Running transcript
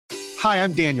Hi,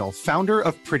 I'm Daniel, founder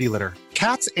of Pretty Litter.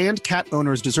 Cats and cat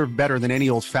owners deserve better than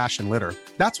any old-fashioned litter.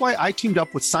 That's why I teamed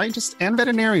up with scientists and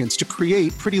veterinarians to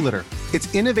create Pretty Litter. Its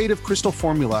innovative crystal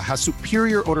formula has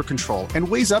superior odor control and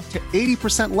weighs up to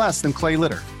 80% less than clay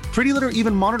litter. Pretty Litter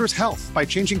even monitors health by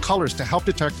changing colors to help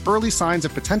detect early signs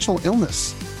of potential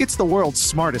illness. It's the world's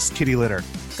smartest kitty litter.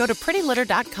 Go to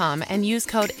prettylitter.com and use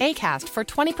code ACAST for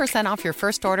 20% off your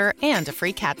first order and a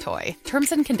free cat toy.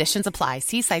 Terms and conditions apply.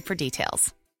 See site for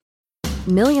details.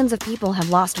 Millions of people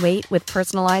have lost weight with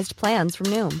personalized plans from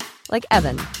Noom. Like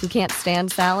Evan, who can't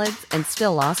stand salads and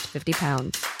still lost 50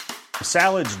 pounds.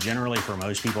 Salads generally for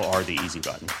most people are the easy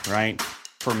button, right?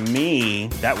 For me,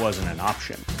 that wasn't an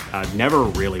option. I never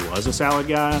really was a salad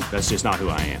guy. That's just not who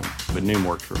I am. But Noom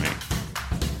worked for me.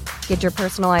 Get your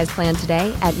personalized plan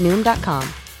today at Noom.com.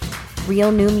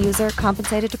 Real Noom user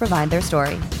compensated to provide their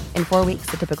story. In 4 weeks,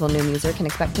 the typical Noom user can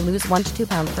expect to lose 1 to 2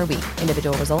 pounds per week.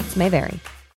 Individual results may vary.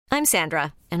 I'm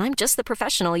Sandra, and I'm just the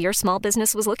professional your small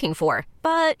business was looking for.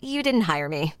 But you didn't hire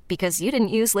me because you didn't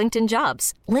use LinkedIn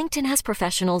Jobs. LinkedIn has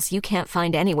professionals you can't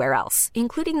find anywhere else,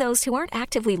 including those who aren't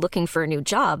actively looking for a new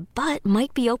job, but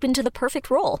might be open to the perfect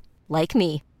role, like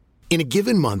me. In a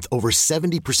given month, over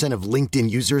 70% of LinkedIn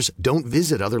users don't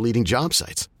visit other leading job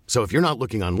sites. So if you're not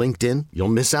looking on LinkedIn, you'll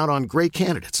miss out on great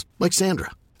candidates like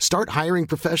Sandra. Start hiring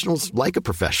professionals like a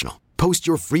professional. Post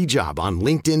your free job on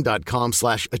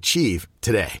linkedin.com/achieve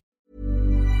today.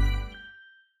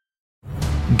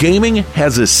 Gaming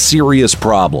has a serious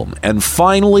problem, and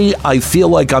finally, I feel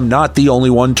like I'm not the only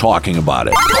one talking about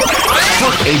it.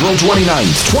 For April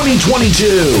 29th, 2022,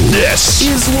 this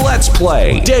is Let's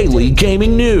Play Daily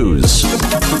Gaming News.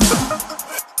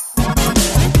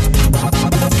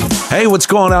 Hey, what's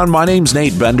going on? My name's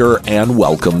Nate Bender, and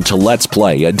welcome to Let's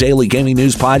Play, a daily gaming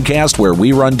news podcast where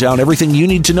we run down everything you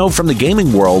need to know from the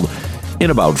gaming world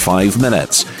in about 5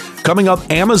 minutes. Coming up,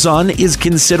 Amazon is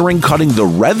considering cutting the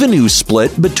revenue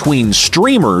split between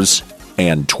streamers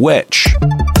and Twitch.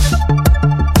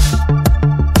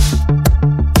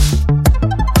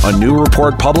 A new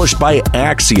report published by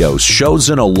Axios shows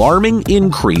an alarming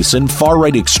increase in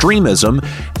far-right extremism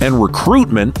and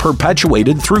recruitment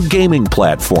perpetuated through gaming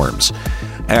platforms.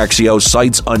 Axios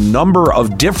cites a number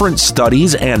of different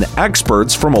studies and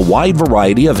experts from a wide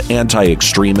variety of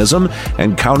anti-extremism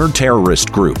and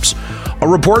counter-terrorist groups. A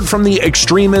report from the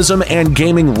Extremism and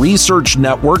Gaming Research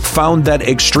Network found that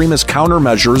extremist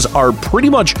countermeasures are pretty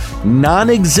much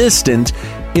non-existent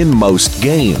in most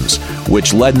games,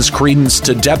 which lends credence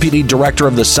to Deputy Director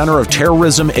of the Center of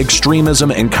Terrorism, Extremism,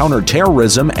 and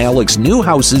Counterterrorism, Alex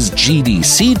Newhouse's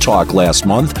GDC talk last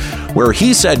month, where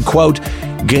he said, quote,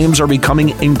 "Games are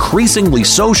becoming increasingly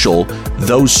social.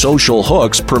 Those social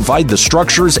hooks provide the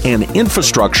structures and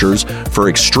infrastructures for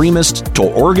extremists to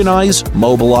organize,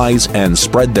 mobilize, and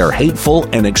spread their hateful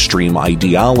and extreme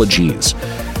ideologies."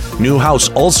 Newhouse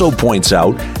also points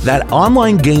out that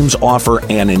online games offer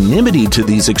anonymity to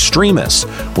these extremists,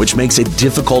 which makes it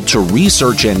difficult to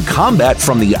research and combat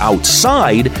from the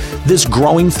outside this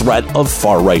growing threat of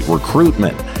far-right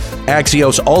recruitment.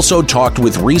 Axios also talked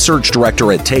with research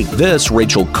director at Take This,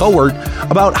 Rachel Cowart,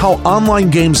 about how online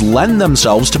games lend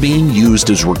themselves to being used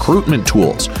as recruitment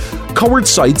tools. Cowart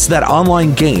cites that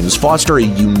online games foster a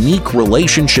unique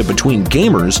relationship between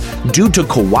gamers due to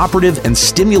cooperative and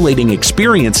stimulating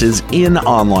experiences in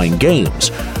online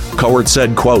games. Cowart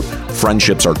said, quote,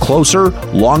 "Friendships are closer,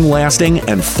 long-lasting,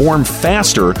 and form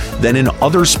faster than in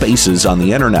other spaces on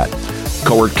the internet."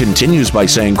 Cowart continues by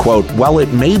saying, quote, "While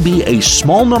it may be a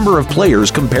small number of players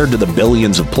compared to the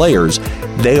billions of players,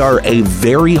 they are a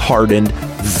very hardened,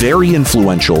 very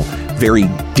influential, very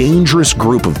dangerous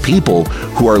group of people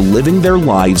who are living their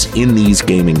lives in these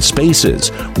gaming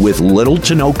spaces with little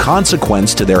to no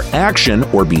consequence to their action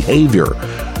or behavior."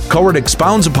 Cowart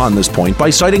expounds upon this point by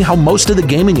citing how most of the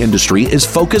gaming industry is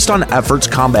focused on efforts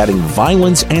combating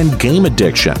violence and game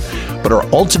addiction, but are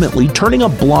ultimately turning a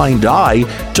blind eye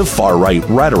to far-right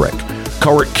rhetoric.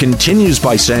 Cowart continues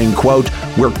by saying, quote,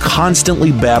 "We're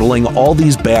constantly battling all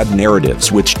these bad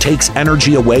narratives, which takes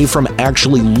energy away from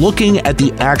actually looking at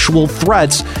the actual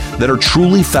threats that are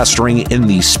truly festering in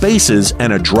these spaces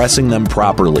and addressing them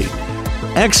properly."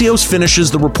 Axios finishes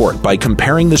the report by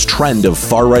comparing this trend of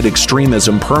far-right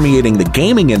extremism permeating the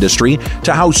gaming industry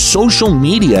to how social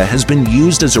media has been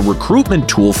used as a recruitment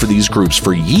tool for these groups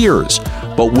for years,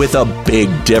 but with a big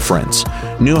difference.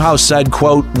 Newhouse said,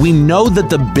 quote, "We know that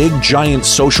the big giant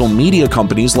social media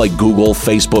companies like Google,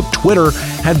 Facebook, Twitter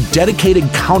have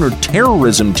dedicated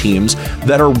counter-terrorism teams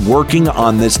that are working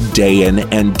on this day in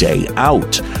and day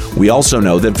out. We also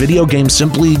know that video games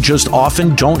simply just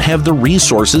often don't have the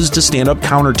resources to stand up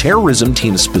counterterrorism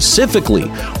teams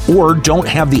specifically, or don't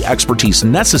have the expertise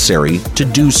necessary to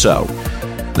do so.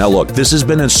 Now look, this has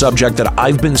been a subject that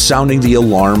I've been sounding the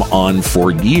alarm on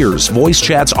for years. Voice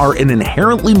chats are an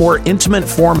inherently more intimate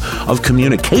form of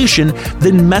communication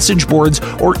than message boards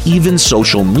or even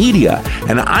social media.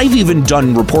 And I've even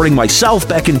done reporting myself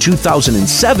back in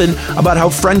 2007 about how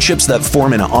friendships that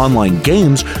form in online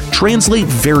games translate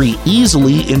very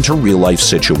easily into real-life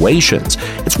situations.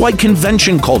 It's why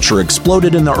convention culture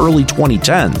exploded in the early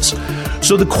 2010s.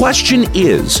 So the question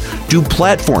is, do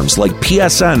platforms like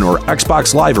PSN or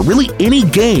Xbox Live, or really any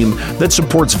game that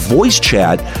supports voice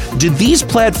chat, do these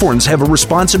platforms have a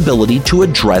responsibility to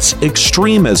address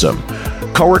extremism?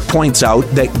 Cohort points out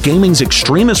that gaming's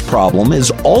extremist problem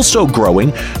is also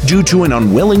growing due to an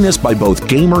unwillingness by both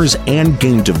gamers and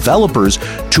game developers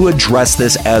to address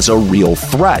this as a real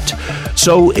threat.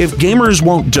 So if gamers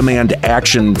won't demand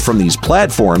action from these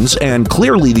platforms, and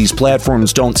clearly these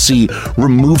platforms don't see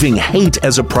removing hate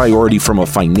as a priority from a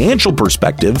financial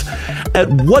perspective, at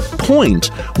what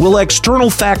point will external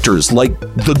factors like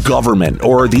the government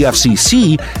or the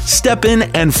FCC step in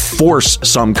and force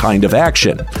some kind of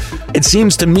action? It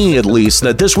seems to me, at least,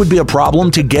 that this would be a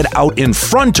problem to get out in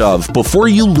front of before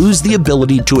you lose the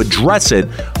ability to address it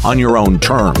on your own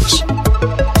terms.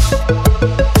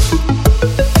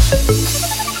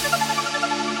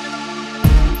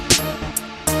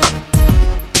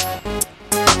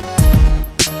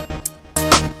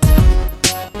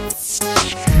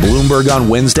 Bloomberg on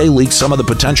Wednesday leaked some of the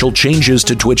potential changes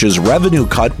to Twitch's revenue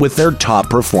cut with their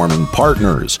top-performing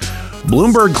partners.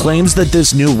 Bloomberg claims that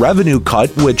this new revenue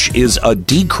cut, which is a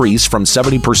decrease from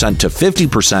 70% to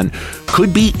 50%,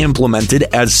 could be implemented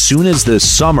as soon as this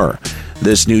summer.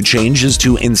 This new change is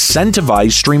to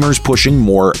incentivize streamers pushing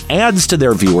more ads to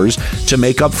their viewers to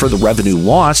make up for the revenue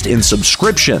lost in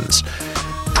subscriptions.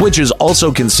 Twitch is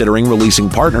also considering releasing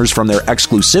partners from their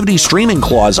exclusivity streaming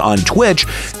clause on Twitch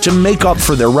to make up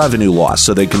for their revenue loss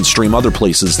so they can stream other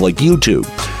places like YouTube.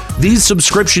 These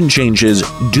subscription changes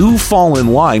do fall in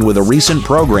line with a recent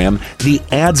program, the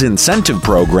Ads Incentive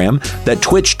Program, that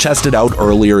Twitch tested out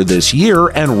earlier this year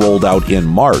and rolled out in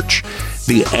March.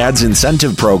 The Ads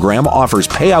Incentive Program offers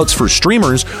payouts for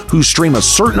streamers who stream a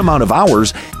certain amount of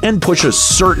hours and push a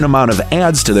certain amount of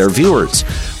ads to their viewers.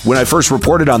 When I first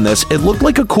reported on this, it looked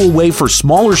like a cool way for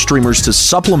smaller streamers to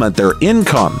supplement their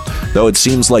income, though it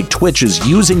seems like Twitch is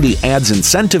using the Ads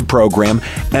Incentive Program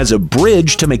as a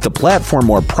bridge to make the platform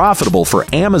more profitable for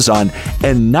Amazon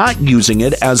and not using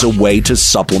it as a way to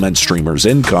supplement streamers'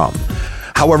 income.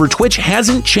 However, Twitch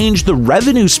hasn't changed the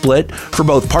revenue split for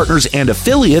both partners and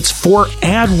affiliates for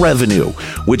ad revenue,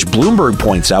 which Bloomberg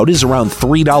points out is around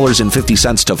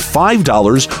 $3.50 to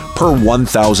 $5 per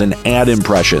 1,000 ad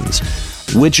impressions,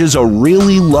 which is a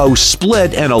really low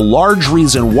split and a large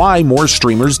reason why more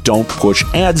streamers don't push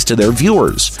ads to their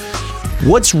viewers.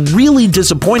 What's really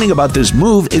disappointing about this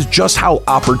move is just how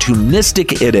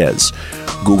opportunistic it is.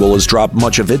 Google has dropped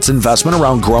much of its investment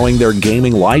around growing their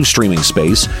gaming live streaming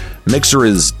space. Mixer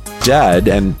is dead,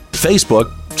 and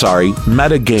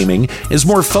Meta Gaming, is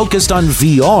more focused on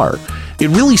VR. It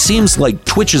really seems like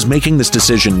Twitch is making this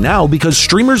decision now because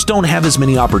streamers don't have as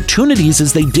many opportunities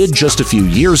as they did just a few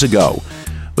years ago.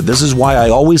 But this is why I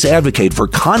always advocate for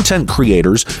content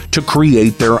creators to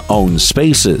create their own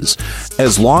spaces.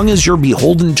 As long as you're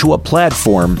beholden to a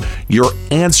platform, you're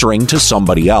answering to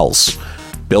somebody else.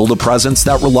 Build a presence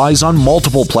that relies on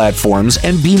multiple platforms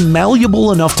and be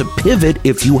malleable enough to pivot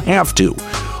if you have to.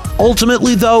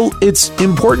 Ultimately, though, it's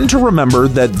important to remember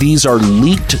that these are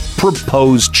leaked,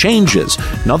 proposed changes.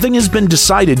 Nothing has been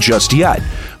decided just yet.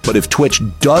 But if Twitch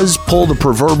does pull the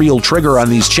proverbial trigger on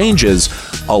these changes,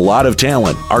 a lot of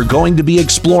talent are going to be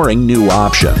exploring new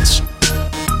options.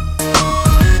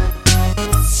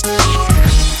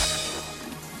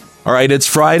 All right, it's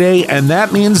Friday, and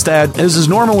that means that this is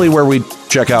normally where we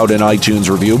check out an iTunes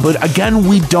review, but again,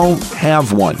 we don't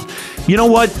have one. You know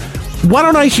what? Why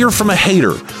don't I hear from a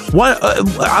hater?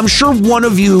 I'm sure one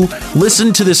of you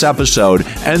listened to this episode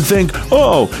and think,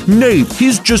 oh, Nate,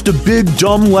 he's just a big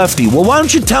dumb lefty. Well, why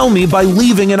don't you tell me by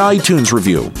leaving an iTunes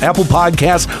review, Apple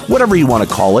Podcasts, whatever you want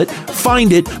to call it.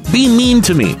 Find it, be mean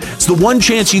to me. It's the one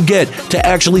chance you get to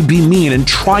actually be mean and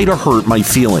try to hurt my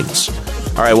feelings.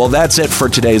 All right, well, that's it for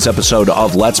today's episode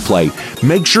of Let's Play.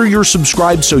 Make sure you're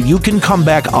subscribed so you can come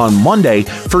back on Monday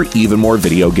for even more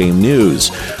video game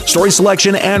news. Story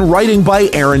selection and writing by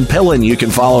Aaron Pillen. You can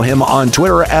follow him on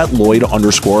Twitter at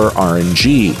Lloyd_RNG.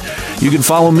 You can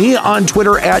follow me on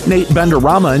Twitter at Nate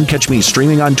Benderama and catch me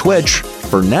streaming on Twitch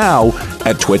for now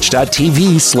at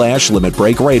twitch.tv/Limit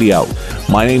Break Radio.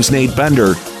 My name's Nate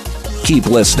Bender. Keep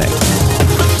listening.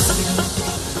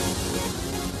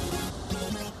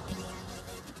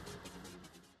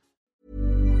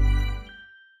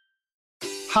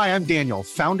 Hi, I'm Daniel,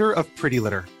 founder of Pretty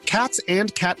Litter. Cats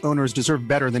and cat owners deserve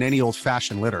better than any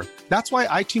old-fashioned litter. That's why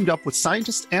I teamed up with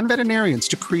scientists and veterinarians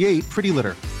to create Pretty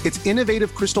Litter. Its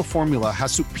innovative crystal formula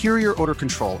has superior odor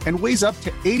control and weighs up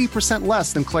to 80%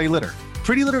 less than clay litter.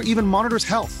 Pretty Litter even monitors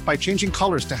health by changing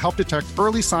colors to help detect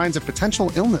early signs of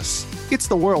potential illness. It's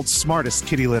the world's smartest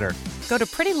kitty litter. Go to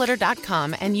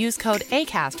prettylitter.com and use code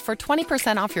ACAST for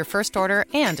 20% off your first order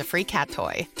and a free cat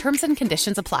toy. Terms and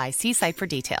conditions apply. See site for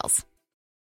details.